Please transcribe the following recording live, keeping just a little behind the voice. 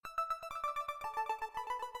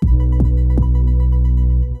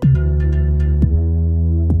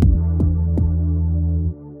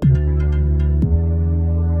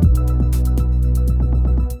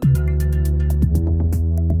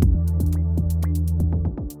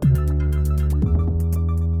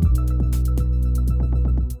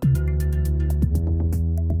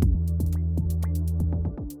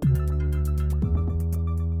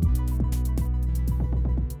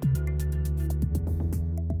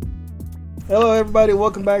Hello, everybody.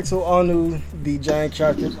 Welcome back to all new The Giant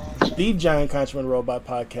Conchman Robot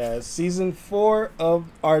Podcast, Season 4 of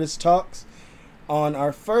Artist Talks. On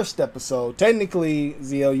our first episode, technically,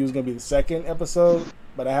 ZLU was going to be the second episode,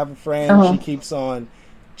 but I have a friend, she keeps on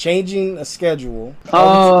changing a schedule.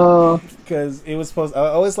 Oh. Because it was supposed, I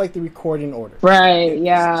always like the recording order. Right,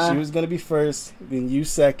 yeah. She was going to be first, then you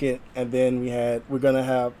second, and then we're going to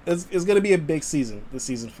have, it's going to be a big season, the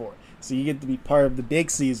Season 4. So you get to be part of the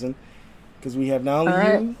big season. Because we have not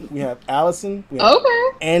only you, we have Allison, we have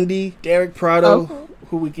Andy, Derek Prado,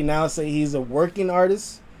 who we can now say he's a working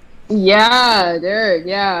artist. Yeah, Derek,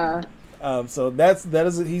 yeah. So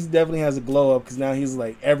he definitely has a glow up because now he's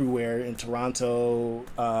like everywhere in Toronto.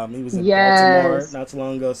 He was in Baltimore not too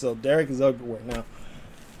long ago. So Derek is everywhere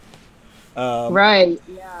now. Right,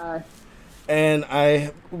 yeah.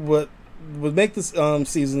 And what would make this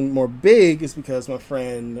season more big is because my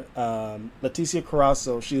friend Leticia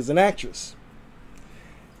Carasso, she is an actress.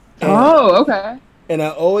 And, okay. And I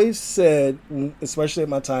always said, especially at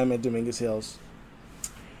my time at Dominguez Hills,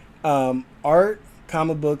 art,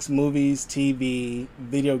 comic books, movies, TV,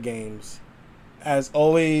 video games has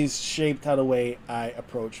always shaped how the way I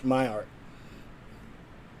approach my art.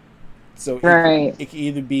 So it can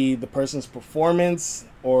either be the person's performance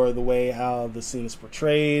or the way how the scene is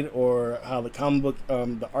portrayed or how the comic book,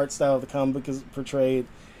 the art style of the comic book is portrayed,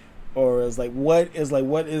 or is what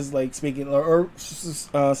is speaking or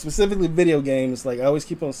specifically video games. Like I always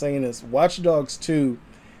keep on saying this, Watch Dogs 2,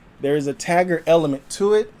 there is a tagger element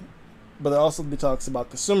to it, but it also talks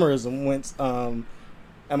about consumerism. Once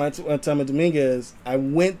at my time at Dominguez, I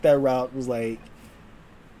went that route. Was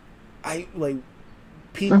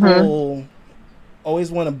people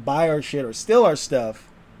always want to buy our shit or steal our stuff,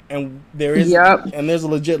 and there's a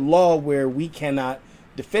legit law where we cannot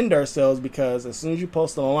defend ourselves because as soon as you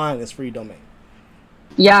post it online, it's free domain.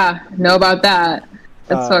 Yeah, know about that.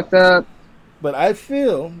 That's fucked up. But I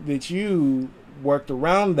feel that you worked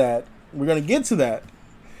around that. We're gonna get to that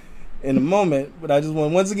in a moment, but I just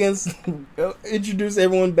want once again introduce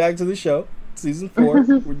everyone back to the show. Season 4,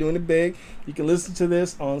 we're doing it big. You can listen to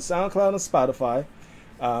this on SoundCloud and Spotify.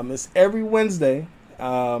 It's every Wednesday.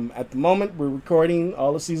 At the moment, we're recording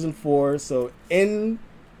all of Season 4. So in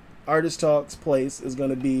Artist Talks place is going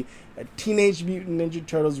to be a Teenage Mutant Ninja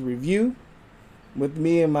Turtles review with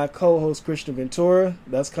me and my co-host Christian Ventura.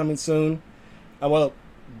 That's coming soon.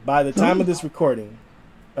 By the time of this recording,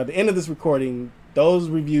 at the end of this recording, those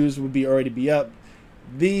reviews will already be up.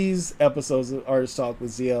 These episodes of Artist Talk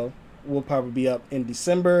with ZL will probably be up in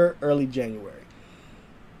December, early January.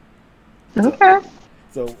 Okay.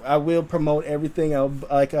 So I will promote everything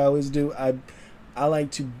like I always do. I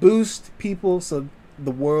like to boost people so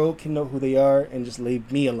the world can know who they are and just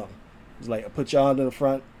leave me alone. It's like I put y'all in the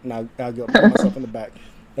front and I'll go put myself in the back.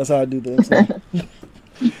 That's how I do this.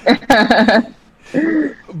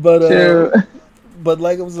 But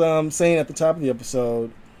like I was saying at the top of the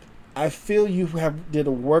episode, I feel you did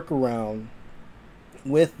a workaround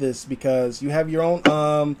with this because you have your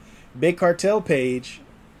own Big Cartel page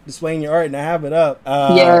displaying your art, and I have it up.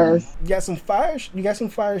 Yes, you got some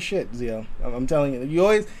fire shit, Zio. I'm telling you.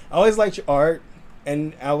 I always liked your art,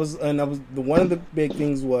 and one of the big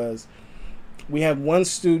things was we had one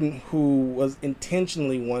student who was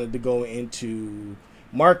intentionally wanted to go into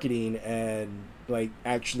marketing and like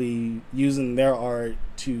actually using their art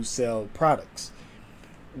to sell products.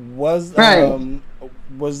 Was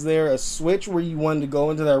there a switch where you wanted to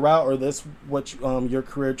go into that route, or this what your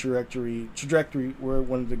career trajectory where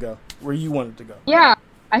you wanted to go? Yeah,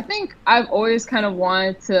 I think I've always kind of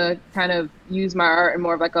wanted to kind of use my art in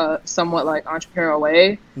more of like a somewhat like entrepreneurial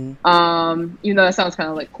way. Mm-hmm. Even though that sounds kind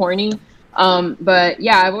of like corny, but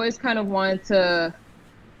yeah, I've always kind of wanted to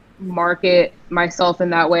market myself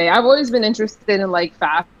in that way. I've always been interested in like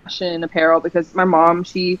fashion apparel because my mom,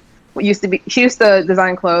 she used to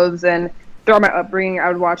design clothes, and throughout my upbringing I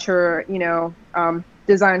would watch her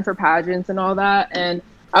design for pageants and all that, and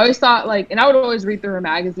I always thought and I would always read through her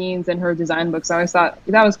magazines and her design books. I always thought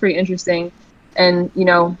that was pretty interesting, and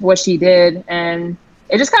what she did, and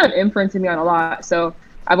it just kind of imprinted me on a lot. So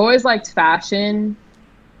I've always liked fashion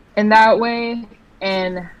in that way,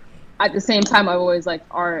 and at the same time I've always liked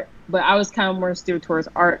art, but I was kind of more steered towards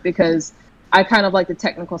art because I kind of like the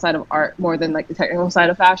technical side of art more than like the technical side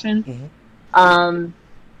of fashion. Mm-hmm.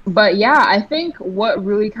 But yeah, I think what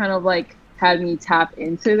really kind of like had me tap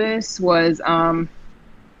into this was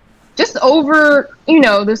just over,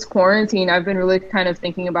 this quarantine, I've been really kind of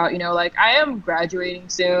thinking about, I am graduating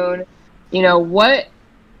soon. What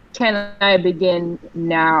can I begin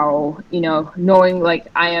now, knowing like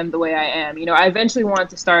I am the way I am. I eventually wanted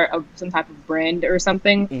to start some type of brand or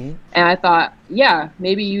something. Mm-hmm. And I thought, yeah,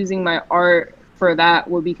 maybe using my art for that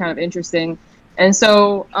would be kind of interesting. And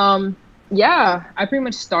so, yeah, I pretty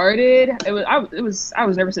much started. I was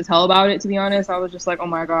nervous as hell about it, to be honest. I was just like, oh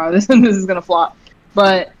my God, this is going to flop.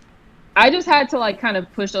 But I just had to like kind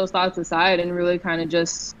of push those thoughts aside and really kind of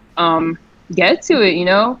just, get to it,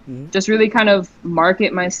 Mm-hmm. just really kind of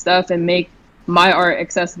market my stuff and make my art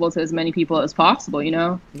accessible to as many people as possible,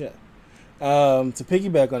 Yeah. To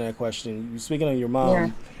piggyback on that question, you speaking of your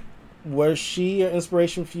mom, was she an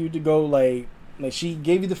inspiration for you to go like she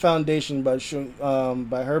gave you the foundation by showing,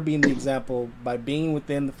 by her being the example, by being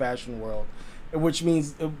within the fashion world, which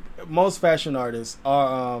means most fashion artists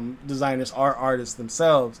are designers are artists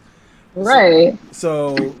themselves. Right.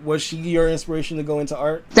 So was she your inspiration to go into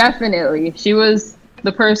art? Definitely. She was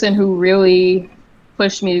the person who really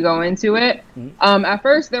pushed me to go into it. Mm-hmm. At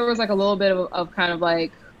first, there was like a little bit of kind of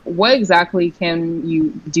like, what exactly can you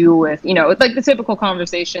do with, it's like the typical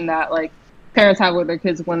conversation that like parents have with their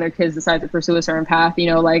kids when their kids decide to pursue a certain path,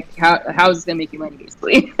 like how is this going to make you money,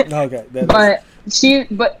 basically. Okay.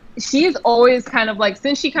 But she's always kind of like,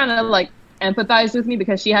 since she kind of like empathized with me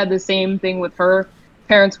because she had the same thing with her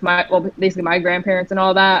parents, basically my grandparents and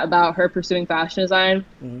all that, about her pursuing fashion design,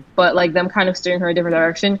 mm-hmm. but like them kind of steering her a different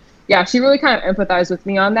direction. Yeah, she really kind of empathized with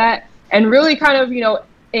me on that and really kind of,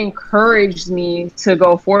 encouraged me to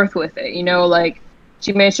go forth with it. Like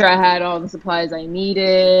she made sure I had all the supplies I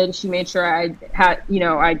needed. She made sure I had,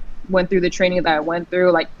 I went through the training that I went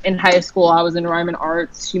through. Like in high school, I was in rhyme and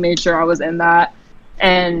arts. She made sure I was in that.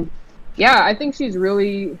 And yeah, I think she's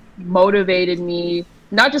really motivated me,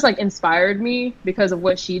 not just like inspired me because of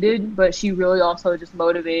what she did, but she really also just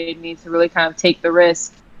motivated me to really kind of take the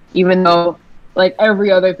risk, even though like every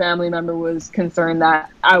other family member was concerned that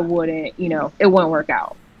I wouldn't, it wouldn't work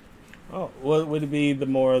out. Oh, would it be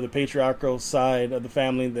the patriarchal side of the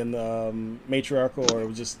family than the matriarchal, or it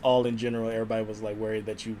was just all in general? Everybody was like worried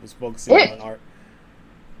that you was focusing on art.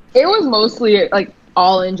 It was mostly like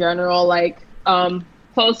all in general, like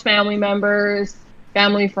close family members,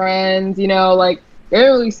 family friends, like they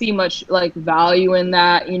didn't really see much like value in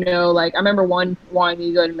that, like I remember one wanting me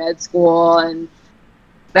to go to med school, and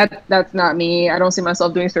that's not me. I don't see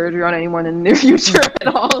myself doing surgery on anyone in the near future at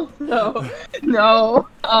all. So no.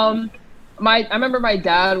 I remember my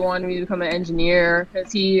dad wanted me to become an engineer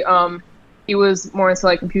because he was more into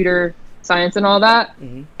like computer science and all that,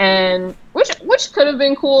 mm-hmm. and which could have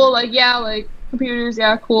been cool. Like yeah, like computers,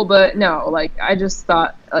 yeah, cool, but no, like I just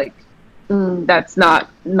thought like that's not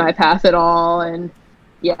my path at all, and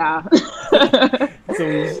yeah.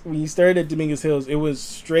 So when you started at Dominguez Hills, it was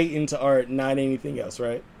straight into art, not anything else,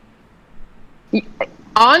 right?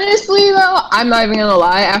 Honestly, though, I'm not even gonna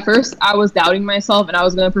lie. At first, I was doubting myself, and I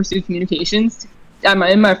was gonna pursue communications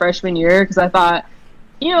in my freshman year because I thought,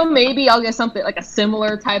 maybe I'll get something like a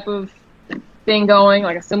similar type of thing going,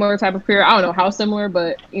 like a similar type of career. I don't know how similar,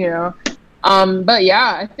 but but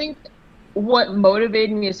yeah, I think what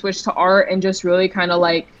motivated me to switch to art and just really kind of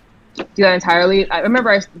like do that entirely. I remember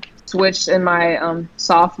I switched in my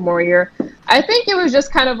sophomore year. I think it was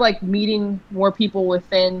just kind of like meeting more people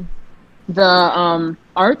within the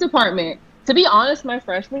art department. To be honest, my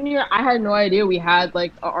freshman year, I had no idea we had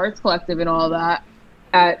like an arts collective and all that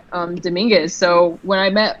at Dominguez. So when I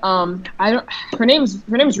met her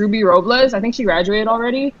name's Ruby Robles. I think she graduated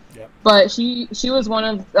already. Yep. But she was one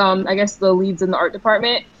of I guess the leads in the art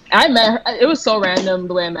department. And I met her. It was so random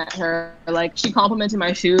the way I met her. Like she complimented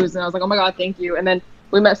my shoes, and I was like, "Oh my God, thank you." And then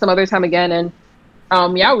we met some other time again,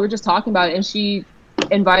 and yeah, we were just talking about it, and she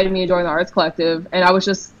invited me to join the arts collective, and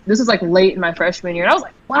this was like late in my freshman year, and I was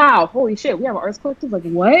like, wow, holy shit, we have an arts collective, like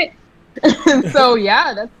what? So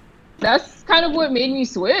yeah, that's kind of what made me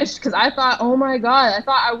switch, because I thought, oh my God, I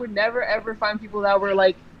thought I would never ever find people that were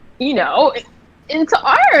like, into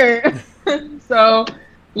art. So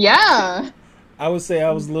yeah, I would say I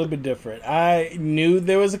was a little bit different. I knew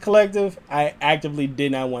there was a collective. I actively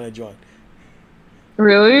did not want to join.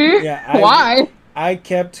 Really? Yeah. Why?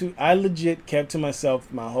 I legit kept to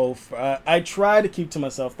myself my whole. I tried to keep to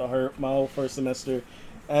myself my whole first semester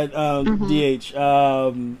at DH.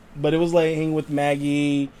 But it was like hanging with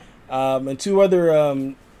Maggie and two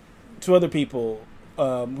other people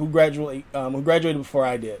who graduated before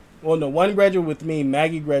I did. Well, no, one graduated with me.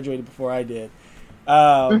 Maggie graduated before I did,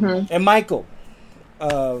 and Michael.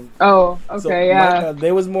 Oh, okay, so yeah.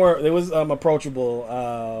 They was approachable.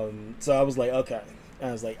 So I was like, okay.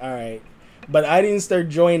 I was like, all right. But I didn't start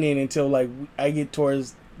joining until like I get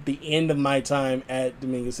towards the end of my time at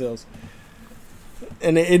Dominguez Hills.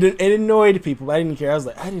 And it annoyed people. But I didn't care. I was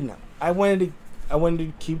like, I didn't know. I wanted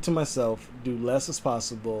to keep to myself, do less as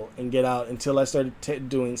possible, and get out until I started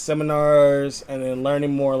doing seminars and then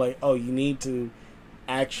learning more. Like, oh, you need to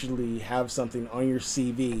actually have something on your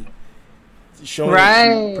CV showing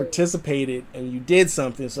that you participated and you did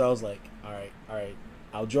something. So I was like, all right,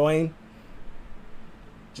 I'll join.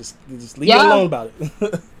 Just leave me alone about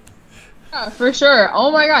it. Yeah, for sure.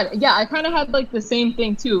 Oh my god. Yeah, I kind of had like the same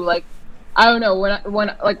thing too. Like, I don't know,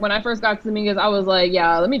 when I first got to Dominguez, I was like,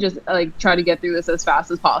 yeah, let me just like try to get through this as fast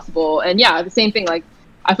as possible. And yeah, the same thing. Like,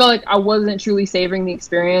 I felt like I wasn't truly savoring the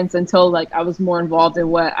experience until like I was more involved in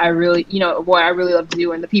what I really love to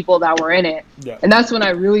do and the people that were in it. Yeah. And that's when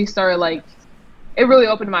I really started, like, it really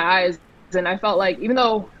opened my eyes. And I felt like, even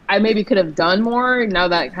though I maybe could have done more, now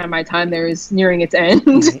that kind of my time there is nearing its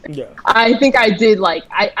end, yeah. I think I did, like,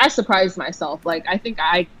 I surprised myself. Like, I think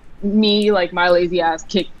my lazy ass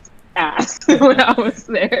kicked ass when I was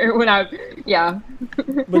there.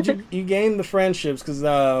 But you gain the friendships because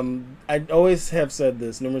I always have said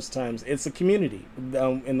this numerous times. It's a community in the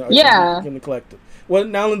art in the collective. Well,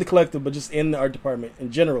 not only the collective, but just in the art department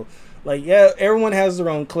in general. Like, yeah, everyone has their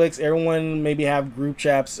own cliques. Everyone maybe have group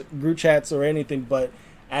chats or anything. But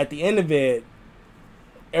at the end of it,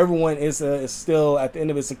 everyone is still at the end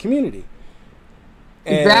of it's a community.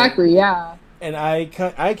 Exactly. Yeah. And I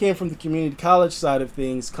came from the community college side of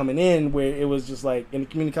things coming in, where it was just like, in the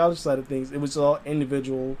community college side of things, it was all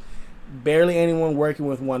individual, barely anyone working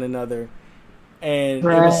with one another, and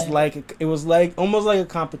it was like almost like a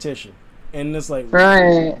competition. And it's like,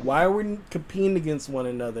 why are we competing against one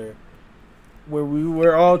another, where we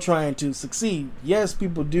were all trying to succeed? Yes,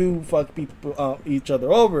 people do fuck each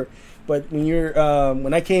other over, but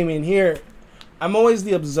when I came in here, I'm always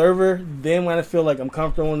the observer. Then when I feel like I'm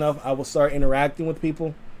comfortable enough, I will start interacting with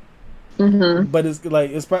people. Mm-hmm. But it's like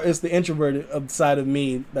it's the introverted side of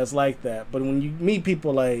me that's like that. But when you meet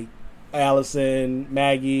people like Allison,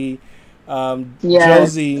 Maggie,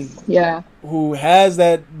 Josie, who has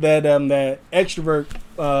that extrovert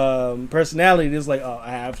personality, it's like, oh, I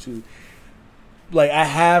have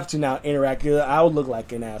to now interact. I would look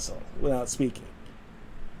like an asshole without speaking.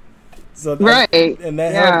 So and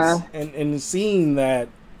that helps, and seeing that,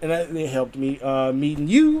 and it helped me meeting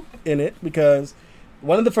you in it, because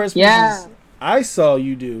one of the first pieces I saw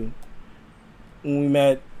you do when we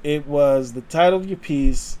met, it was the title of your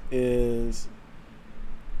piece is,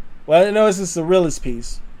 well, I know it's a Surrealist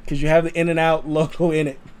piece because you have the In and Out logo in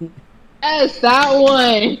it. Yes, that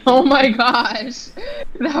one. Oh my gosh,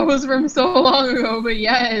 that was from so long ago, but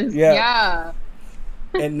yeah.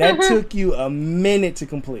 And that took you a minute to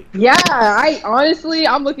complete. Yeah,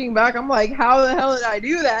 I'm looking back, I'm like, how the hell did I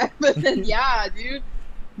do that? But then,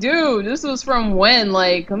 dude, this was from when?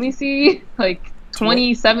 Like, let me see, like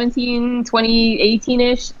 2017,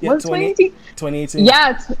 2018-ish? Yeah, was 2018? 2018.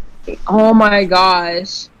 Yeah. Oh my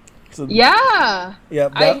gosh. So, yeah.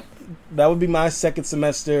 Yeah, that would be my second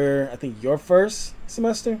semester. I think your first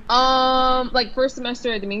semester? Like first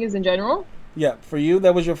semester at Dominguez in general? Yeah, for you,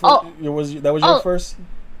 that was your first. Your first.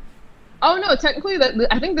 Oh no, technically,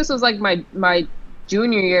 I think this was like my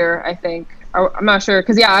junior year. I think I'm not sure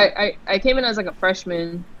because I came in as like a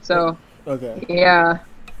freshman. So okay. Yeah.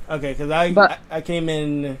 Okay, because I came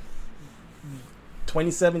in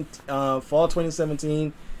 2017, fall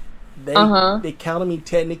 2017. They counted me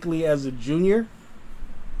technically as a junior.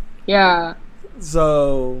 Yeah.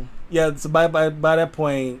 So by that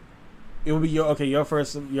point, it would be your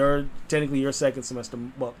technically your second semester.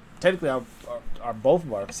 Well, technically our both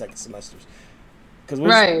of our second semesters, because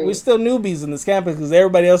we're still newbies in this campus, because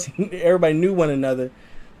everybody knew one another.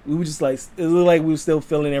 We were just like, it looked like we were still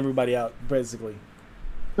filling everybody out basically.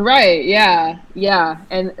 Right. Yeah.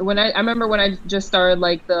 And I remember when I just started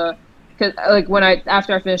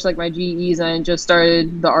after I finished like my GEs and just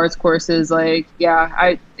started the arts courses, like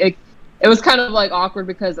it was kind of like awkward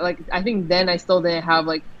because like I think then I still didn't have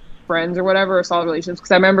like friends or whatever, or solid relationships,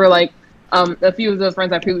 because I remember like a few of the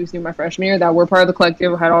friends I previously knew my freshman year that were part of the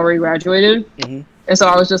collective had already graduated. Mm-hmm. And so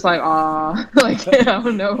I was just like, like I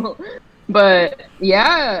don't know. But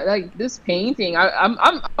yeah, like this painting, I'm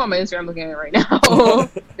on my Instagram looking at it right now.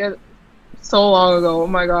 So long ago, oh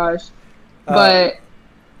my gosh. But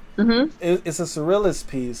it's a surrealist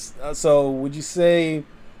piece. So would you say,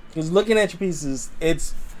 because looking at your pieces,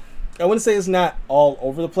 I wouldn't say it's not all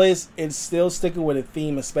over the place. It's still sticking with a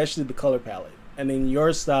theme, especially the color palette. And in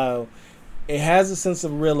your style, it has a sense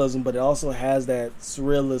of realism, but it also has that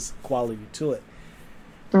surrealist quality to it.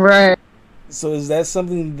 Right. So is that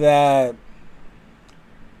something that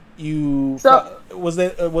was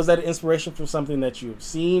that an inspiration for something that you've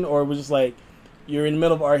seen, or was just like you're in the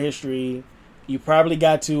middle of art history, You probably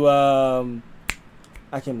got to.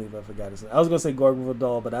 I can't believe I forgot his name. I was gonna say Gordon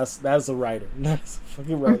Vidal, but that's a writer. That's a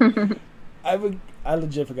fucking writer. I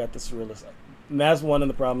legit forgot the surrealist. And that's one of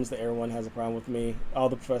the problems that everyone has a problem with me. All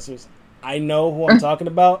the professors. I know who I'm talking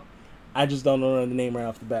about. I just don't know the name right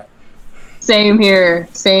off the bat. Same here.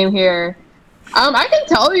 Same here. I can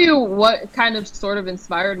tell you what kind of sort of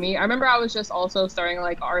inspired me. I remember I was just also starting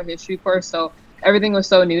like art history course, so everything was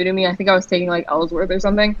so new to me. I think I was taking like Ellsworth or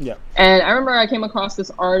something. Yeah. And I remember I came across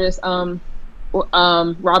this artist, Robert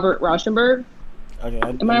Rauschenberg. Okay.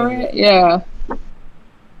 Am I right? Yeah.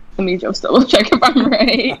 Let me just double check if I'm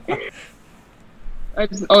right. I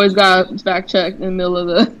just always got fact checked in the middle of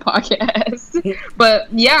the podcast. But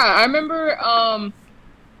yeah, I remember.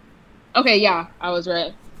 Okay, yeah, I was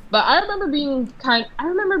right. But I remember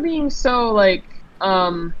being so like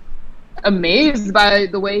amazed by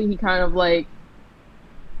the way he kind of like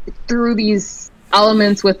threw these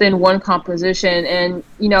elements within one composition, and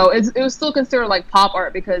you know, it was still considered like pop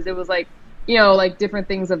art because it was like, you know, like different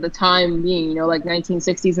things of the time being, you know, like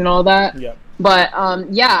 1960s and all that. Yeah. But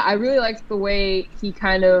yeah, I really liked the way he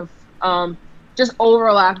kind of just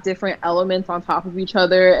overlapped different elements on top of each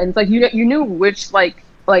other, and it's like you knew which like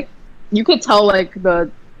you could tell like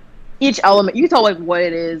each element, you could tell like what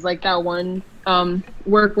it is. Like that one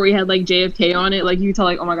work where he had like JFK on it, like you could tell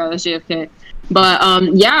like, oh my god, that's JFK. But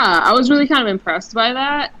yeah, I was really kind of impressed by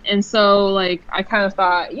that, and so like I kind of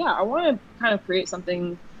thought, yeah, I want to kind of create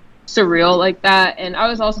something surreal like that. And I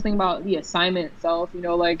was also thinking about the assignment itself, you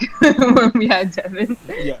know, like when we had Devin.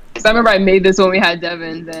 Yeah. Because I remember I made this when we had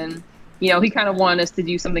Devin, and you know, he kind of wanted us to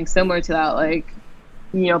do something similar to that, like,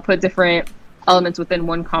 you know, put different elements within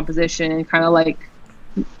one composition and kind of like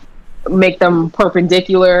make them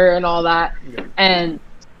perpendicular and all that. Yeah. And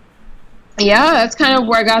yeah, that's kind of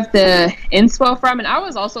where I got the inspo from. And I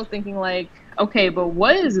was also thinking like, okay, but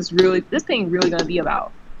what is this thing really going to be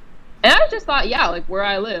about? And I just thought, yeah, like where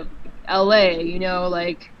I live, LA, you know,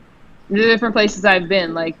 like the different places I've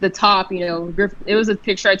been, like the top, you know, it was a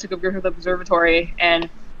picture I took of Griffith Observatory and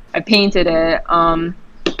I painted it.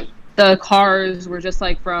 The cars were just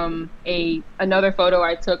like from another photo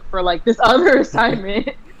I took for like this other assignment.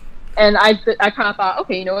 And I kind of thought,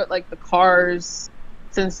 okay, you know what, like the cars,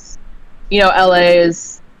 since, you know, LA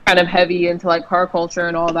is kind of heavy into like car culture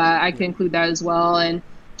and all that, I can include that as well. And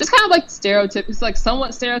just kind of like it's like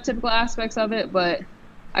somewhat stereotypical aspects of it, but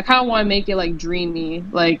I kind of want to make it like dreamy.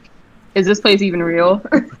 Like, is this place even real?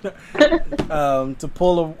 To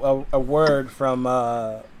pull a word from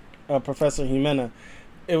Professor Jimena,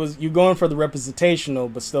 it was you going for the representational,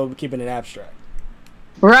 but still keeping it abstract.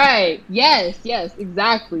 Right. Yes.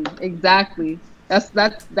 Exactly. That's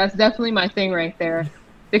definitely my thing right there,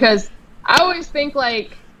 because I always think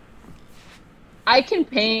like I can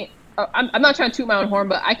paint. I'm not trying to toot my own horn,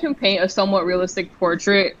 but I can paint a somewhat realistic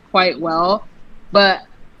portrait quite well, but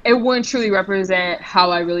it wouldn't truly represent how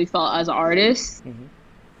I really felt as an artist. Mm-hmm.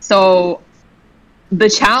 So the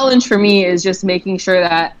challenge for me is just making sure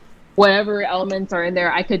that whatever elements are in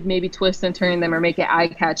there, I could maybe twist and turn them or make it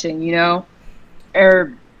eye-catching, you know?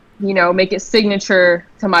 Or, you know, make it signature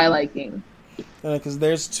to my liking. Because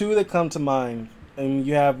there's two that come to mind. And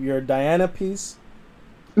you have your Diana piece.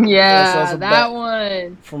 Yeah, that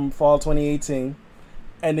one. From fall 2018.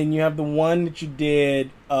 And then you have the one that you did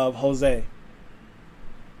of Jose.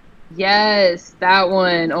 Yes, that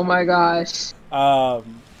one. Oh my gosh.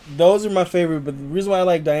 Those are my favorite, but the reason why I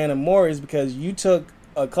like Diana more is because you took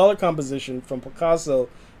a color composition from Picasso,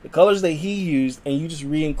 the colors that he used, and you just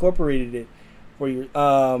reincorporated it for your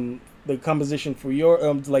the composition for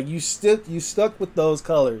your like you stuck with those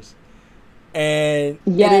colors, and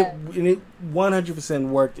it 100%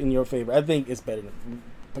 worked in your favor. I think it's better than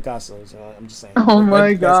Picasso's. I'm just saying. Oh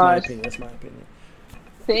my gosh. That's my opinion.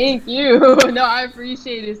 Thank you. No, I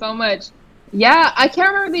appreciate it so much. Yeah, I can't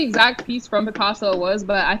remember the exact piece from Picasso it was,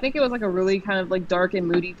 but I think it was like a really kind of like dark and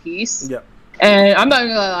moody piece. Yep. And I'm not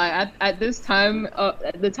gonna lie, at this time,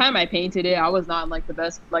 at the time I painted it, I was not in like the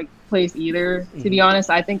best like place either. To be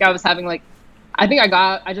honest, I think I was having like, I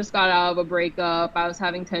just got out of a breakup. I was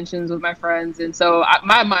having tensions with my friends, and so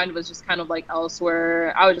my mind was just kind of like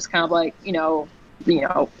elsewhere. I was just kind of like, you know,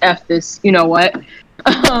 F this, you know what?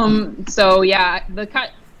 So yeah,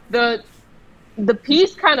 the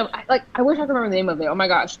piece kind of like, I wish I could remember the name of it. Oh my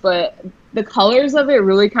gosh, but the colors of it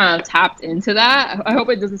really kind of tapped into that. I hope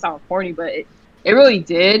it doesn't sound corny, but it really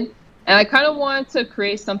did. And I kind of wanted to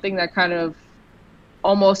create something that kind of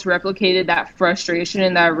almost replicated that frustration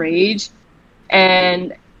and that rage.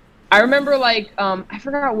 And I remember like, I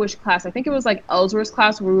forgot which class. I think it was like Ellsworth's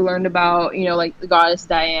class where we learned about, you know, like the goddess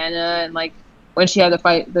Diana and like when she had to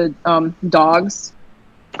fight the dogs.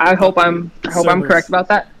 I hope I'm correct about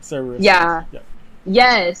that. Cerberus. Yeah. Yeah.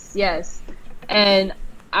 Yes. And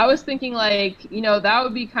I was thinking like, that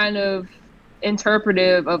would be kind of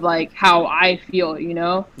interpretive of like how I feel,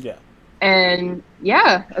 Yeah. And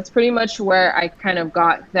yeah, that's pretty much where I kind of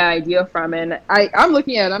got that idea from. And I'm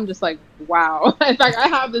looking at it, I'm just like, wow. In fact, I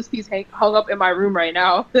have this piece hung up in my room right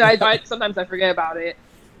now. Sometimes I forget about it.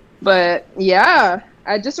 But yeah,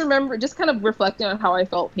 I just remember just kind of reflecting on how I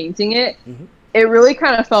felt painting it. Mm-hmm. It really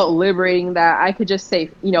kind of felt liberating that I could just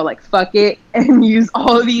say, like, fuck it and use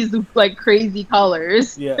all of these like crazy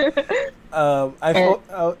colors. Yeah.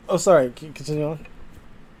 Sorry. Continue on.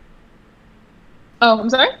 Oh,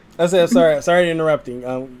 I'm sorry? I said, sorry interrupting.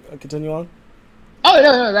 Continue on. Oh,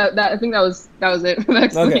 no, that I think that was it for the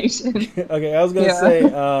explanation. Okay, I was going to say,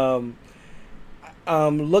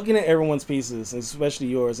 looking at everyone's pieces, especially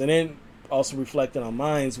yours, and then also reflecting on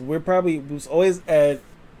mine,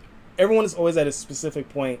 everyone is always at a specific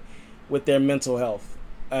point with their mental health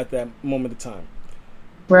at that moment of time.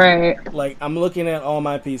 Right. Like, I'm looking at all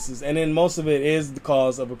my pieces, and then most of it is the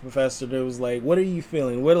cause of a professor that was like, what are you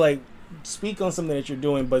feeling? Speak on something that you're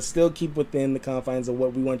doing, but still keep within the confines of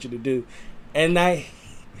what we want you to do. And I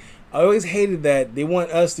always hated that they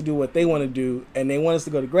want us to do what they want to do, and they want us to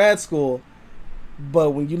go to grad school. But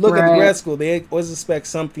when you look at the grad school, they always expect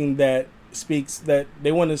something that speaks, that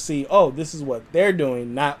they want to see, oh, this is what they're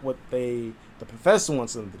doing, not what the professor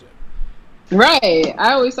wants them to do. Right.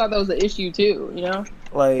 I always thought that was an issue too,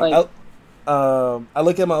 I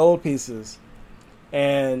look at my old pieces,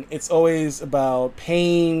 and it's always about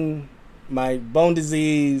pain, my bone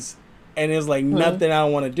disease, and it's like nothing I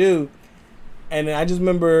don't want to do. And I just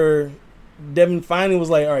remember Devin finally was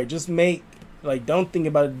like, all right, just make, don't think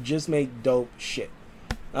about it, just make dope shit.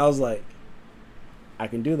 I was like, I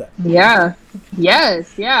can do that. Yeah.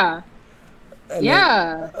 Yes. Yeah. And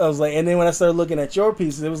I was like, and then when I started looking at your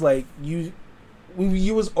pieces, it was like, you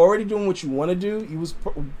was already doing what you want to do. You was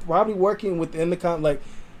probably working within the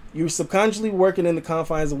you were subconsciously working in the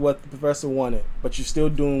confines of what the professor wanted, but you're still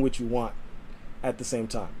doing what you want at the same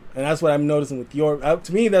time. And that's what I'm noticing with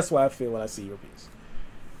to me, that's what I feel when I see your piece.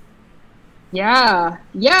 Yeah.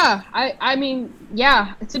 I mean,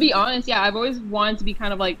 to be honest, I've always wanted to be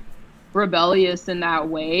kind of like rebellious in that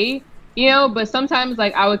way, but sometimes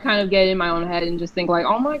like I would kind of get in my own head and just think like,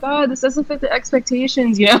 oh my God, this doesn't fit the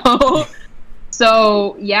expectations,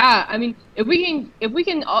 So yeah, I mean, if we can, we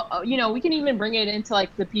can even bring it into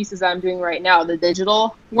like the pieces I'm doing right now, the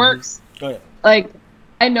digital works. Oh yeah. Like,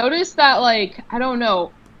 I noticed that like, I don't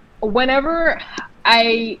know, whenever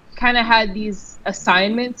I kind of had these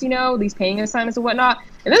assignments, these painting assignments and whatnot,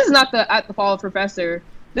 and this is not at the fault of professor.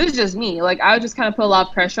 This is just me. Like, I would just kind of put a lot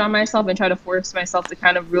of pressure on myself and try to force myself to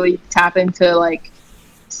kind of really tap into like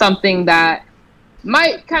something that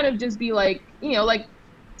might kind of just be like, like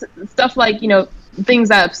stuff like, things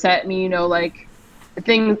that upset me, like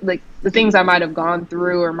the things I might have gone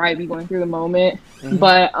through or might be going through the moment. Mm-hmm.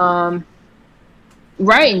 But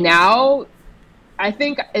right now, I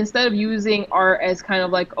think instead of using art as kind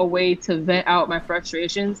of like a way to vent out my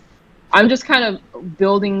frustrations, I'm just kind of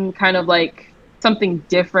building kind of like something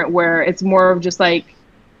different where it's more of just like,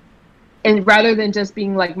 and rather than just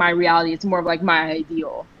being like my reality, it's more of like my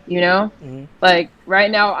ideal, Mm-hmm. Like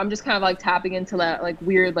right now I'm just kind of like tapping into that like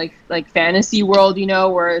weird like fantasy world,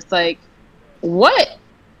 where it's like, what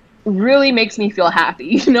really makes me feel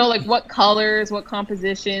happy, like what colors, what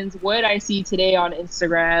compositions, what I see today on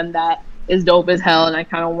Instagram that is dope as hell and I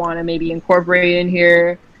kind of want to maybe incorporate in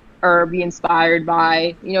here or be inspired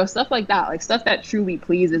by, stuff like that, like stuff that truly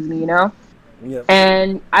pleases me, Yep.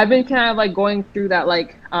 And I've been kind of like going through that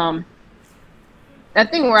like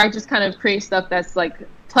that thing where I just kind of create stuff that's like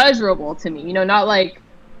pleasurable to me, not like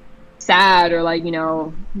sad or like,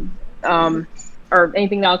 or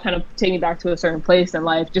anything that'll kind of take me back to a certain place in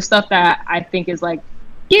life, just stuff that I think is like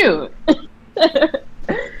cute.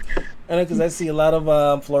 I know, because I see a lot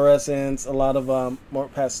of fluorescence, a lot of more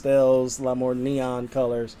pastels, a lot more neon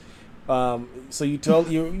colors. So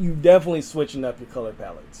you definitely switching up your color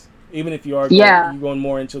palettes, even if you are you're going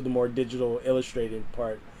more into the more digital illustrated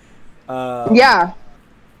part. Oh,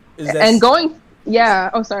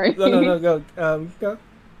 sorry. No, go. Go.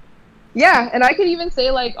 Yeah, and I could even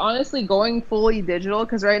say, like, honestly, going fully digital,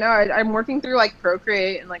 because right now I'm working through, like,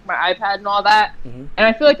 Procreate and, like, my iPad and all that, mm-hmm. and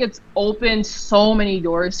I feel like it's opened so many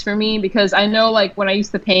doors for me, because I know, like, when I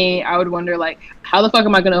used to paint, I would wonder, like, how the fuck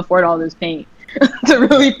am I going to afford all this paint to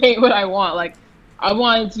really paint what I want? Like, I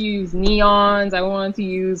wanted to use neons, I wanted to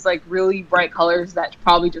use, like, really bright colors that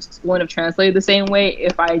probably just wouldn't have translated the same way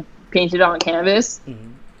if I painted on canvas, mm-hmm.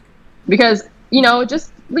 because,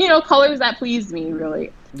 just, colors that pleased me,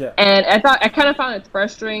 really. Yeah. And I kind of found it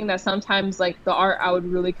frustrating that sometimes like the art I would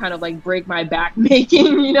really kind of like break my back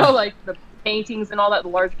making, you know, like the paintings and all that, the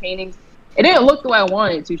large paintings. It didn't look the way I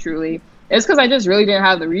wanted to truly. It's because I just really didn't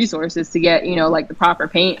have the resources to get, you know, like the proper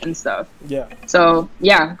paint and stuff. Yeah. So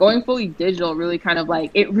yeah, going fully digital really kind of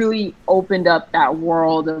like, it really opened up that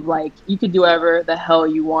world of like, you could do whatever the hell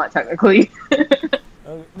you want technically.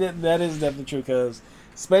 That is definitely true, because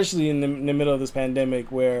especially in the middle of this pandemic,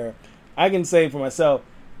 where I can say for myself,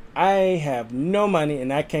 I have no money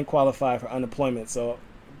and I can't qualify for unemployment. So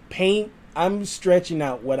paint, I'm stretching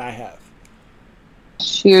out what I have.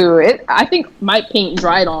 Shoot, I think my paint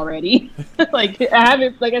dried already. Like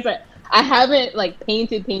I said, I haven't like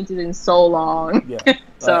painted in so long. Yeah.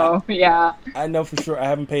 So yeah. I know for sure I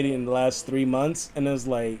haven't painted in the last 3 months, and it was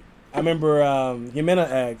like, I remember Jimena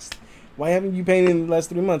asked, "Why haven't you painted in the last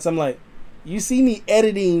 3 months?" I'm like, "You see me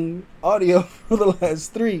editing audio for the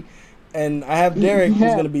last 3." And I have Derek, who's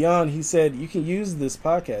going to be on. He said, "You can use this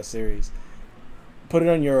podcast series, put it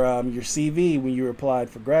on your CV when you applied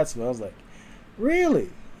for grad school." I was like, "Really?"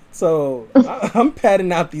 So I'm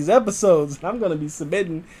padding out these episodes, and I'm going to be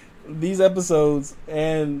submitting these episodes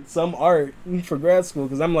and some art for grad school,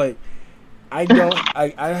 because I'm like, I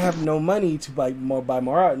have no money to buy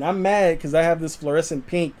more art, and I'm mad because I have this fluorescent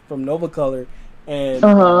pink from Nova Color and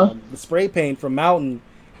the spray paint from Mountain.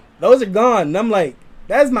 Those are gone, and I'm like,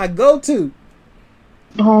 that's my go-to.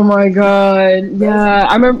 Oh my god! Yeah,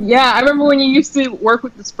 I remember. Yeah, I remember when you used to work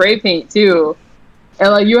with the spray paint too,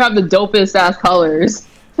 and like you have the dopest ass colors.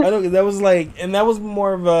 I know, that was like, and that was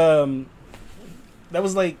more of that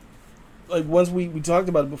was like once we talked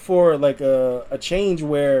about it before, like a change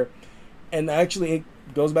where, and actually it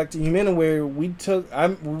goes back to Jimena, where we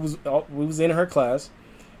was in her class.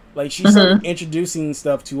 Like, she started introducing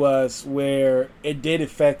stuff to us where it did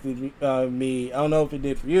affect me. I don't know if it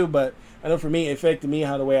did for you, but I know for me, it affected me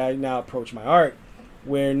how the way I now approach my art.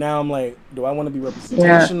 Where now I'm like, do I want to be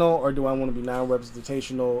representational or do I want to be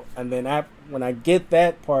non-representational? And then when I get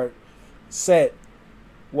that part set,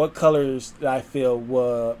 what colors that I feel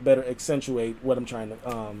will better accentuate what I'm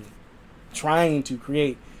trying to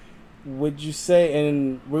create? Would you say?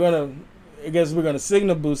 And I guess we're gonna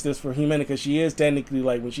signal boost this for Jimena, because she is technically,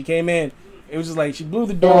 like, when she came in, it was just like she blew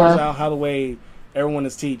the doors out how the way everyone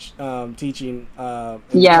is teaching in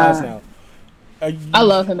class now. I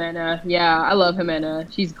love Jimena. Yeah, I love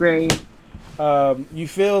Jimena. She's great. You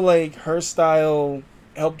feel like her style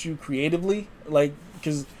helped you creatively, like,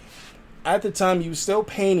 because at the time you were still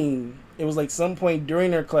painting. It was like some point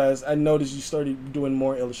during her class I noticed you started doing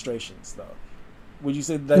more illustrations though. Would you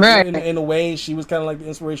say that in a way she was kind of like the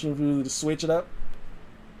inspiration for you to switch it up?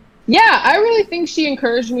 Yeah, I really think she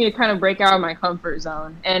encouraged me to kind of break out of my comfort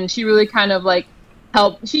zone, and she really kind of like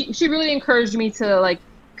helped. She really encouraged me to like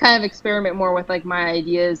kind of experiment more with like my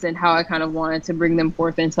ideas and how I kind of wanted to bring them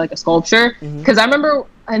forth into like a sculpture. Because I remember,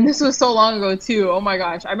 and this was so long ago too. Oh my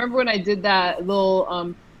gosh, I remember when I did that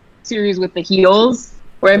little series with the heels,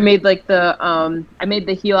 where I made like I made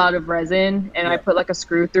the heel out of resin, and I put like a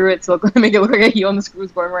screw through it to make it look like a heel, and the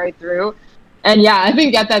screw's going right through. And yeah, I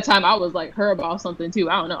think at that time I was like her about something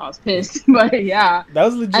too. I don't know, I was pissed, but yeah, that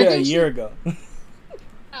was legit a year ago.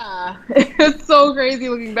 Yeah, it's so crazy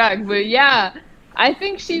looking back, but yeah, I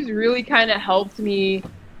think she's really kind of helped me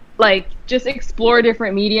like just explore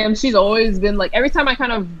different mediums. She's always been like, every time I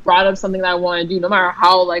kind of brought up something that I want to do, no matter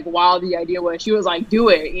how like wild the idea was, she was like, do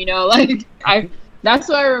it, you know, like that's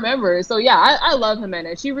what I remember. So yeah, I love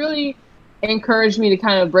Jimena. She really encouraged me to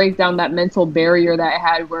kind of break down that mental barrier that I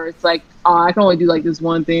had, where it's like, oh, I can only do like this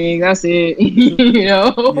one thing, that's it. You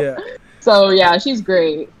know? Yeah. So yeah, she's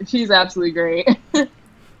great. She's absolutely great.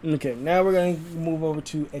 Okay, now we're going to move over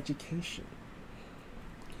to education.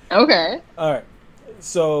 Okay. All right.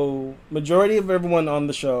 So, majority of everyone on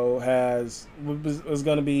the show was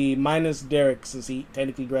going to be minus Derek, since he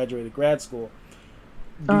technically graduated grad school.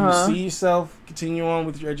 Do you see yourself continue on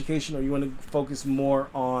with your education, or you want to focus more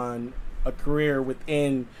on a career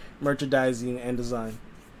within merchandising and design?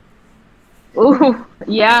 Ooh,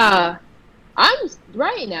 yeah.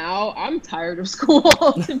 I'm tired of school,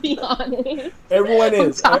 to be honest. Everyone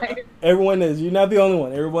is. Everyone is. You're not the only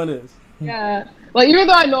one. Everyone is. Yeah. Like, even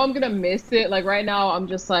though I know I'm going to miss it, like, right now, I'm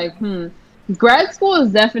just like, grad school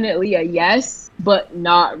is definitely a yes, but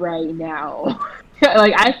not right now.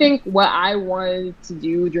 Like, I think what I wanted to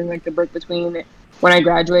do during, like, the break between when I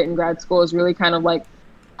graduate and grad school is really kind of, like,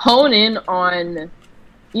 hone in on,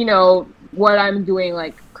 you know, what I'm doing,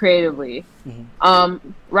 like, creatively.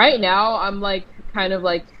 Right now, I'm, like, kind of,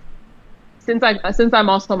 like, since I'm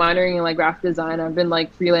also minoring in, like, graphic design, I've been,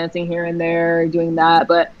 like, freelancing here and there, doing that,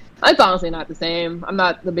 but it's honestly not the same. I'm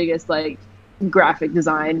not the biggest, like, graphic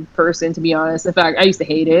design person, to be honest. In fact, I used to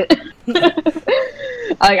hate it.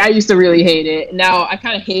 Like, I used to really hate it. Now I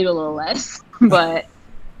kind of hate it a little less, but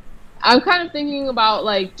I'm kind of thinking about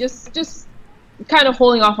like just kind of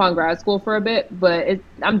holding off on grad school for a bit. But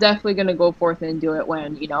I'm definitely gonna go forth and do it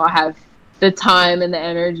when, you know, I have the time and the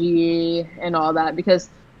energy and all that, because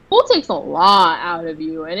school takes a lot out of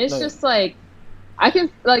you, and it's just like I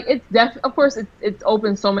can like of course it's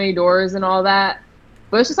opened so many doors and all that,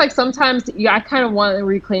 but it's just like sometimes I kind of want to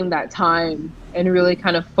reclaim that time and really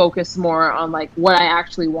kind of focus more on like what I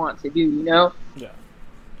actually want to do, you know? Yeah.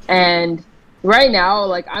 And right now,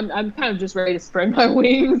 like I'm kind of just ready to spread my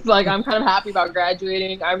wings. Like, I'm kind of happy about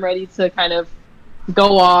graduating. I'm ready to kind of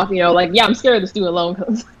go off, you know, like, yeah, I'm scared of the student loan,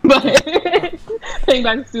 but paying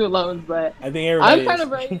back the student loans, but I think everybody I'm kind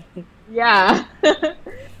of ready. Yeah.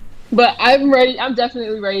 But I'm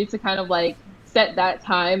definitely ready to kind of like set that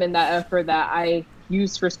time and that effort that I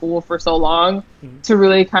used for school for so long to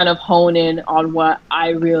really kind of hone in on what I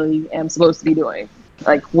really am supposed to be doing,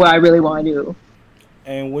 like what I really want to do.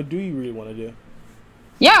 And what do you really want to do?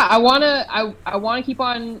 Yeah, I want to keep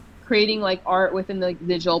on creating like art within the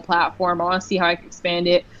digital platform. I want to see how I can expand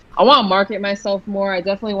it. I want to market myself more. I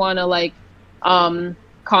definitely want to like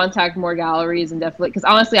contact more galleries, and definitely, because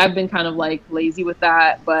honestly I've been kind of like lazy with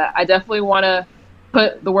that, but I definitely want to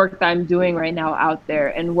put the work that I'm doing right now out there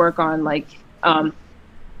and work on like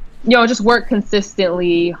you know, just work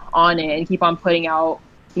consistently on it and keep on putting out,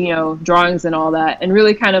 you know, drawings and all that, and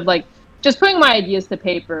really kind of like just putting my ideas to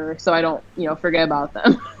paper so I don't, you know, forget about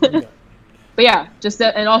them. Yeah. But yeah,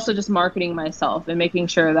 and also just marketing myself and making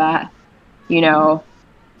sure that, you know,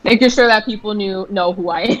 making sure that people know who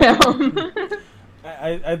I am.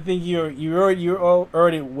 I think you're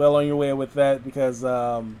already well on your way with that, because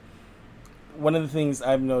one of the things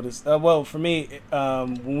I've noticed, well, for me,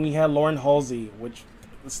 when we had Lauren Halsey, which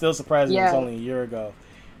still surprising, it was only a year ago,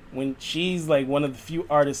 when she's like one of the few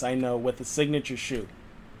artists I know with a signature shoe.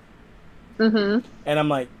 Mm-hmm. And I'm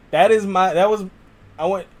like, there was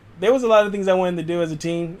a lot of things I wanted to do as a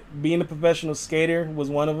teen. Being a professional skater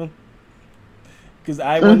was one of them, because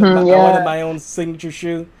I wanted my own signature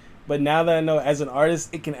shoe. But now that I know as an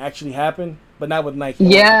artist it can actually happen, but not with Nike.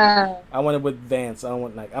 Yeah, I want it with Vans. I don't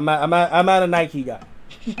want Nike. I'm not a Nike guy.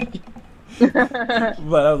 But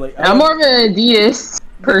I was like, I'm more of an Adidas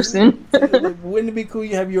person. Wouldn't it be cool?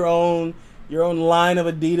 You have your own line of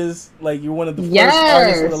Adidas. Like, you're one of the first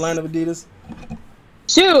artists with a line of Adidas.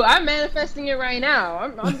 Shoot, I'm manifesting it right now.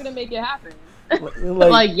 I'm gonna make it happen.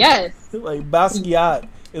 Like yes. Like Basquiat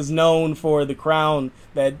is known for the crown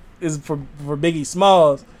that is for Biggie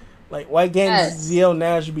Smalls. Like, why can't Zio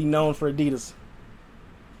Nash be known for Adidas?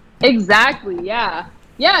 Exactly. Yeah.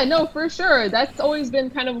 Yeah. No, for sure. That's always been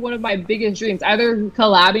kind of one of my biggest dreams. Either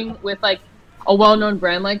collabing with like a well-known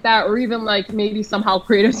brand like that, or even like maybe somehow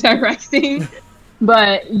creative directing.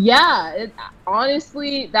 But yeah,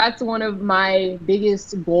 honestly, that's one of my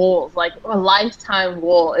biggest goals. Like, a lifetime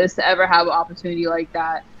goal is to ever have an opportunity like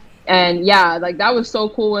that. And yeah, like, that was so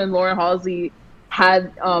cool when Lauren Halsey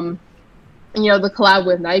had you know, the collab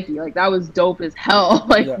with Nike. Like, that was dope as hell.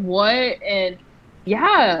 Like, what? And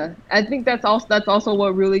yeah, I think that's also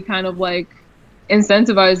what really kind of like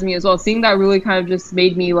incentivized me as well. Seeing that really kind of just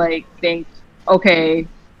made me like think, okay,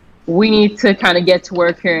 we need to kind of get to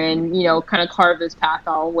work here and, you know, kind of carve this path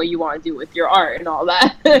on what you want to do with your art and all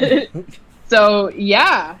that. So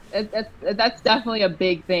yeah, that's definitely a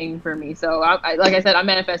big thing for me. So I like I said, I'm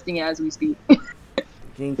manifesting it as we speak.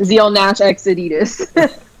 Zio Nash X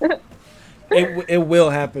Adidas. It will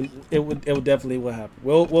happen. It definitely will happen.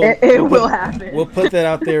 We'll happen. We'll put that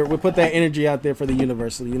out there. We'll put that energy out there for the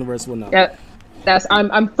universe. So the universe will know. Yeah,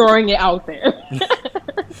 I'm throwing it out there.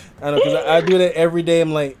 I know, because I do that every day.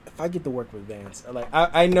 I'm like, if I get to work with Vans,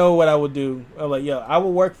 I know what I would do. I'm like, yo, I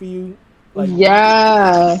will work for you. Like,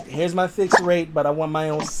 yeah. Here's my fixed rate, but I want my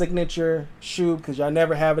own signature shoe, because y'all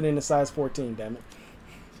never have it in a size 14. Damn it.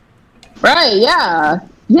 Right. Yeah.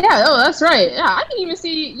 Yeah. Oh, that's right. Yeah, I can even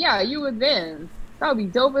see. Yeah, you with Vans. That would be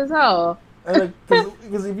dope as hell.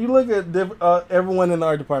 Because if you look at everyone in the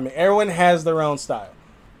art department, everyone has their own style.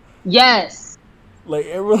 Yes. Like,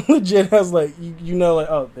 everyone legit has, like, you know, like,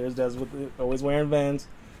 oh, there's Des with always wearing Vans.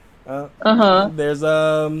 There's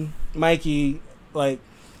Mikey, like.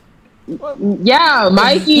 Yeah,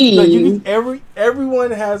 Mikey. Like,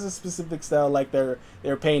 everyone has a specific style, like their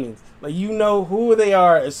paintings. Like, you know who they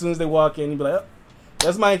are as soon as they walk in. You be like, oh,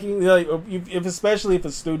 that's Mikey. Like, especially if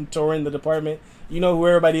a student touring the department, you know who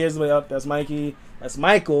everybody is. Like, oh, that's Mikey. That's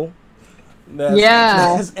Michael.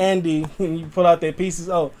 That's Andy. And you pull out their pieces.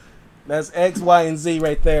 Oh, that's X, Y, and Z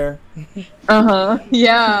right there.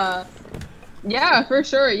 Yeah. Yeah, for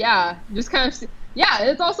sure. Yeah, just kind of. Yeah,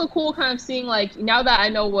 it's also cool, kind of seeing like now that I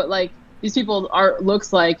know what like these people's art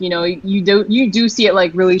looks like. You know, you do see it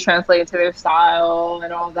like really translate into their style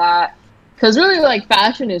and all that. Because really, like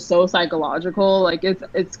fashion is so psychological. Like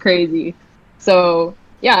it's crazy. So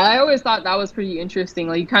yeah, I always thought that was pretty interesting.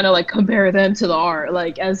 Like you kind of like compare them to the art.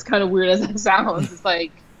 Like as kind of weird as that sounds, it's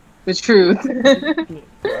like the truth.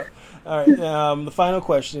 Yeah. All right. The final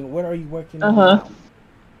question: what are you working on Uh-huh. now?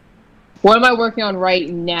 What am I working on right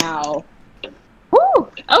now?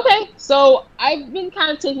 Woo! Okay, so I've been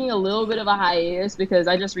kind of taking a little bit of a hiatus because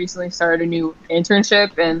I just recently started a new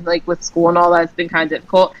internship and like with school and all that, it's been kind of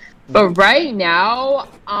difficult. But right now,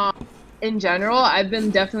 in general, I've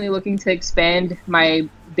been definitely looking to expand my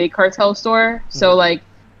Big Cartel store. So like,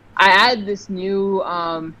 I add this new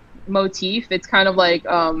motif. It's kind of like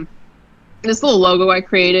this little logo I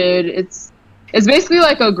created. It's basically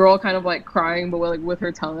like a girl kind of like crying, but with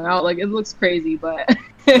her tongue out. Like it looks crazy, but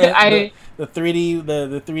The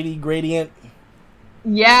 3D gradient.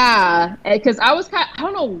 yeah, because I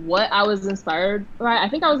don't know what I was inspired by. I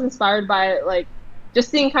think I was inspired by like just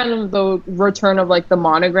seeing kind of the return of like the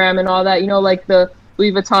monogram and all that. You know, like the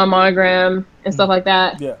Louis Vuitton monogram and stuff like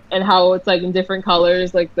that. Yeah. And how it's like in different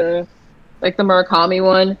colors, like the Murakami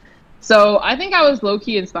one. So I think I was low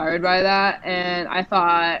key inspired by that, and I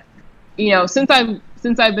thought, you know, since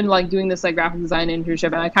I've been like doing this like graphic design internship,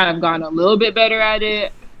 and I kind of gotten a little bit better at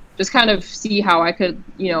it, just kind of see how I could,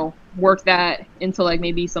 you know, work that into like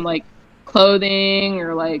maybe some like clothing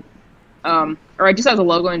or like or just as a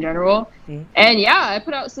logo in general. And yeah, I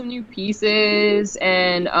put out some new pieces,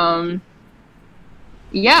 and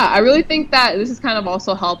yeah, I really think that this is kind of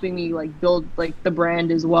also helping me like build like the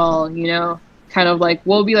brand as well, you know, kind of like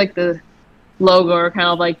what will be like the logo or kind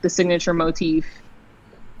of like the signature motif.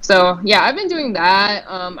 So yeah, I've been doing that.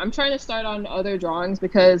 I'm trying to start on other drawings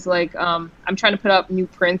because like I'm trying to put up new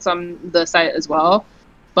prints on the site as well.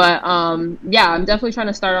 But yeah, I'm definitely trying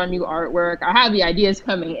to start on new artwork. I have the ideas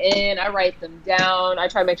coming in. I write them down. I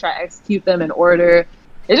try to make sure I execute them in order.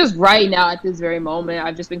 It's just right now at this very moment,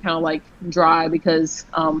 I've just been kind of like dry because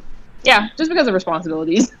yeah, just because of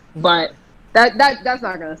responsibilities. But that's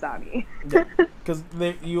not gonna stop me. Because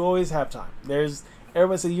you always have time.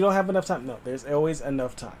 Everybody says you don't have enough time. No, there's always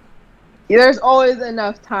enough time. There's always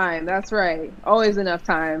enough time. That's right. Always enough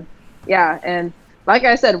time. Yeah, and like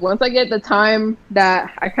I said, once I get the time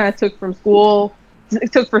that I kind of took for school,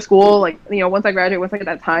 like, you know, once I graduate, once I get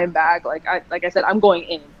that time back, like I said, I'm going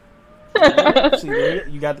in. See,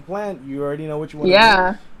 you got the plan. You already know what you want to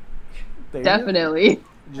Yeah, do. definitely.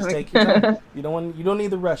 Just take your time. You don't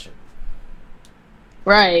need to rush it.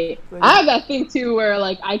 Right. I have that thing too where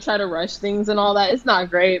like I try to rush things and all that. It's not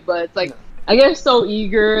great, but it's like I get so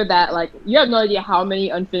eager that like you have no idea how many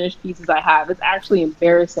unfinished pieces I have. It's actually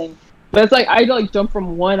embarrassing. But it's like I like jump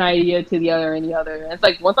from one idea to the other and the other. And it's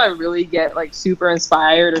like once I really get like super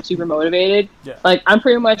inspired or super motivated, like I'm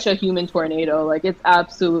pretty much a human tornado. Like it's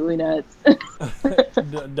absolutely nuts.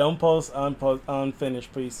 Don't post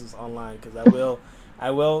unfinished pieces online because I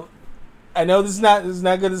will. I know this is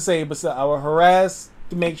not good to say, but I will harass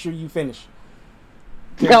to make sure you finish.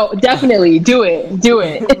 No, definitely do it.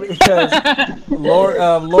 Because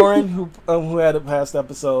Lauren, who had a past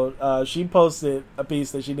episode, she posted a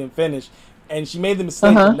piece that she didn't finish, and she made the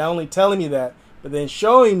mistake of not only telling me that, but then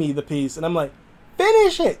showing me the piece, and I'm like,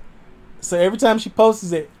 finish it. So every time she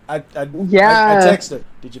posts it, I text her,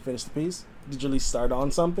 did you finish the piece? Did you at least start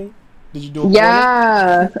on something? Did you do it?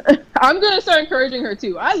 Yeah, I'm gonna start encouraging her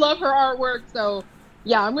too. I love her artwork, so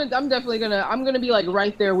yeah, I'm gonna be like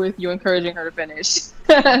right there with you, encouraging her to finish.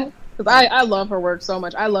 Because I love her work so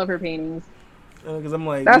much. I love her paintings. Because I'm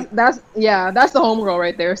like that's the homegirl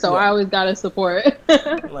right there. So I always gotta support.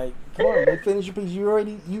 Like, come on, finish your piece. You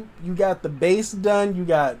already you got the base done. You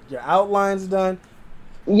got your outlines done.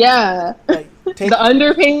 Yeah, like the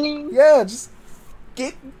underpainting. Yeah, just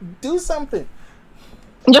do something.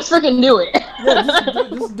 Just freaking do it. Yeah,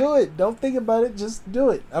 just do it. Don't think about it. Just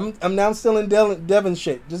do it. I'm now still in Devon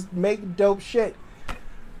shit. Just make dope shit.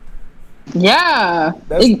 Yeah.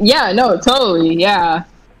 Yeah. No. Totally. Yeah.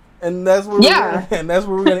 And that's where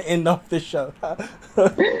we're gonna end off this show.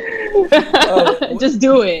 Just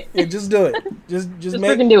do it. Yeah, just do it. Just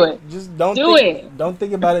freaking do it. Just don't do it. Don't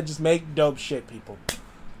think about it. Just make dope shit, people.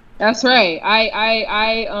 That's right.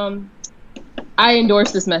 I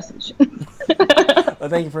endorse this message. Well,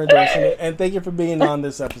 thank you for endorsing it, and thank you for being on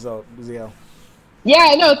this episode, Zio.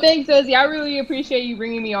 Yeah, no, thanks, Ezzy. I really appreciate you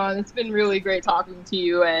bringing me on. It's been really great talking to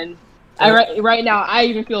you, and right now I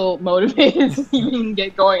even feel motivated to even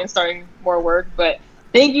get going and starting more work. But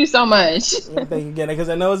thank you so much. Thank you again, because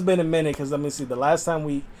I know it's been a minute. Because let me see, the last time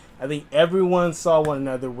I think everyone saw one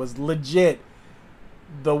another was legit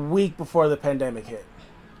the week before the pandemic hit.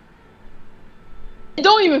 It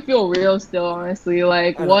don't even feel real still, honestly.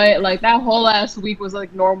 Like what? Like that whole last week was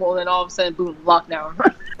like normal, and then all of a sudden, boom,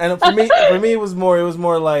 lockdown. And for me, it was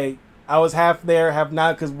more like I was half there, half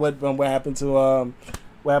not, because what happened to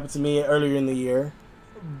me earlier in the year.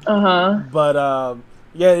 But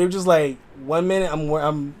yeah, it was just like 1 minute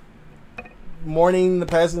I'm mourning the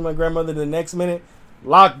passing of my grandmother, the next minute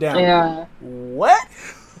lockdown. Yeah. What?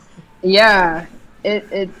 Yeah.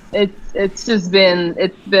 It's just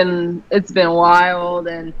been wild,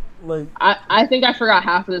 and like I think I forgot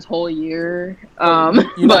half of this whole year. You're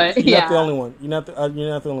not the only one. You're not the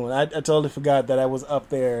only one. I totally forgot that I was up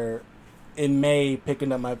there in May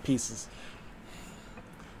picking up my pieces.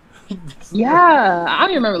 Yeah, I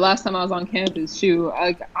don't even remember last time I was on campus. Shoot,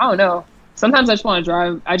 like I don't know. Sometimes I just want to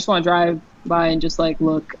drive. I just want to drive by and just like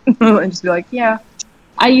look and just be like, yeah,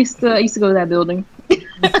 I used to go to that building.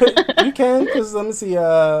 You can, because let me see,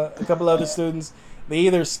 a couple other students, they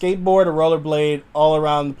either skateboard or rollerblade all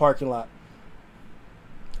around the parking lot.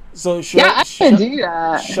 So I can do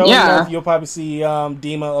that. Sure enough, you'll probably see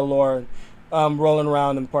Dima Allure rolling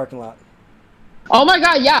around in the parking lot. Oh my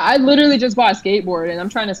god, yeah, I literally just bought a skateboard and I'm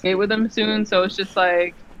trying to skate with them soon, so it's just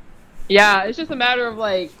like, yeah, it's just a matter of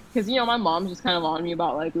like, because my mom's just kind of on me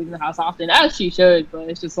about like leaving the house often, as she should, but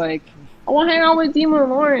it's just like, I want to hang out with Dima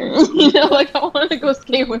and Lauren. Like I want to go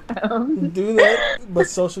skate with them. Do that, but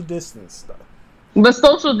social distance stuff. But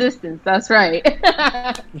social distance, that's right.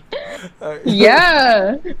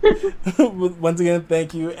 Yeah. Once again,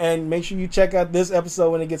 thank you, and make sure you check out this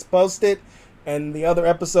episode when it gets posted, and the other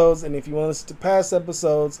episodes. And if you want to listen to past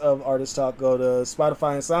episodes of Artist Talk, go to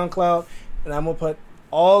Spotify and SoundCloud, and I'm gonna put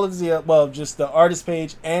all of the just the artist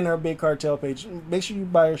page and our Big Cartel page. Make sure you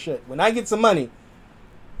buy her shit. When I get some money,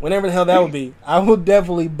 whenever the hell that will be, I will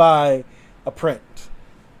definitely buy a print.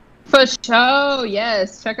 For sure,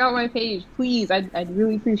 yes. Check out my page, please. I'd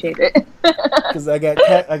really appreciate it. Because I got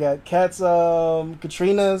Kat's,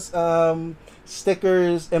 Katrina's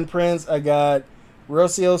stickers and prints. I got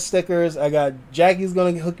Rocio stickers. I got Jackie's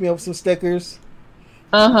gonna hook me up with some stickers.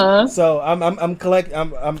 So I'm collecting.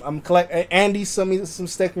 Andy sent me some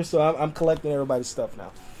stickers, so I'm collecting everybody's stuff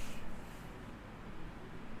now.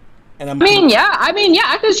 And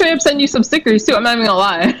I could straight up send you some stickers too. I'm not even gonna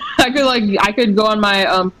lie. I could go on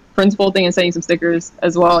my principal thing and send you some stickers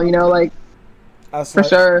as well. For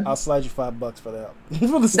sure. I'll slide you $5 for that.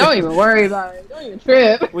 Don't even worry about it. Don't even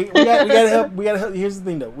trip. We gotta help. We gotta help. Here's the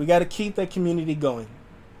thing though. We gotta keep that community going.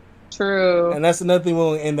 True. And that's another thing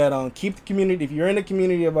we'll end that on. Keep the community. If you're in a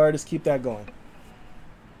community of artists, keep that going.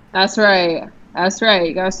 That's right.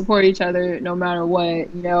 You gotta support each other no matter what.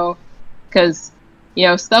 Because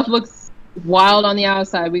stuff looks wild on the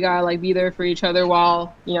outside. We gotta be there for each other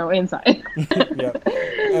while inside. Yep.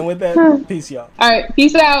 And with that, peace, y'all. All right,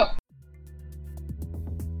 peace out.